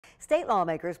State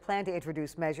lawmakers plan to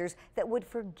introduce measures that would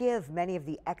forgive many of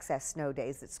the excess snow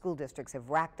days that school districts have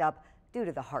racked up due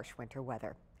to the harsh winter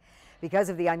weather. Because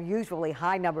of the unusually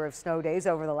high number of snow days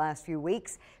over the last few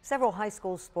weeks, several high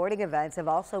school sporting events have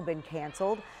also been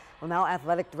canceled. Well, now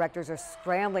athletic directors are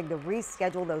scrambling to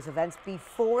reschedule those events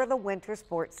before the winter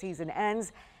sports season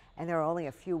ends, and there are only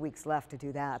a few weeks left to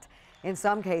do that. In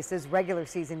some cases, regular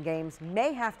season games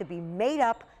may have to be made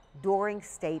up during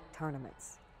state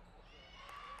tournaments.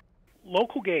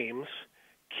 Local games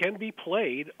can be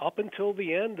played up until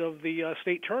the end of the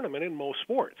state tournament in most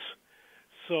sports.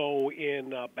 So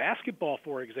in basketball,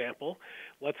 for example,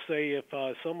 let's say if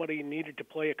somebody needed to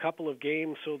play a couple of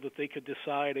games so that they could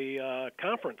decide a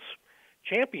conference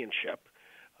championship,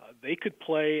 they could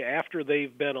play after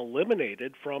they've been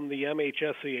eliminated from the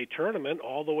MHSAA tournament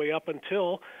all the way up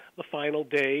until the final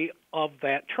day of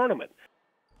that tournament.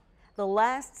 The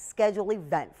last scheduled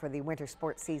event for the winter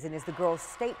sports season is the girls'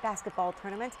 state basketball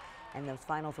tournament, and those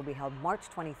finals will be held March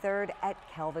 23rd at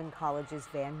Calvin College's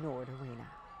Van Noord Arena.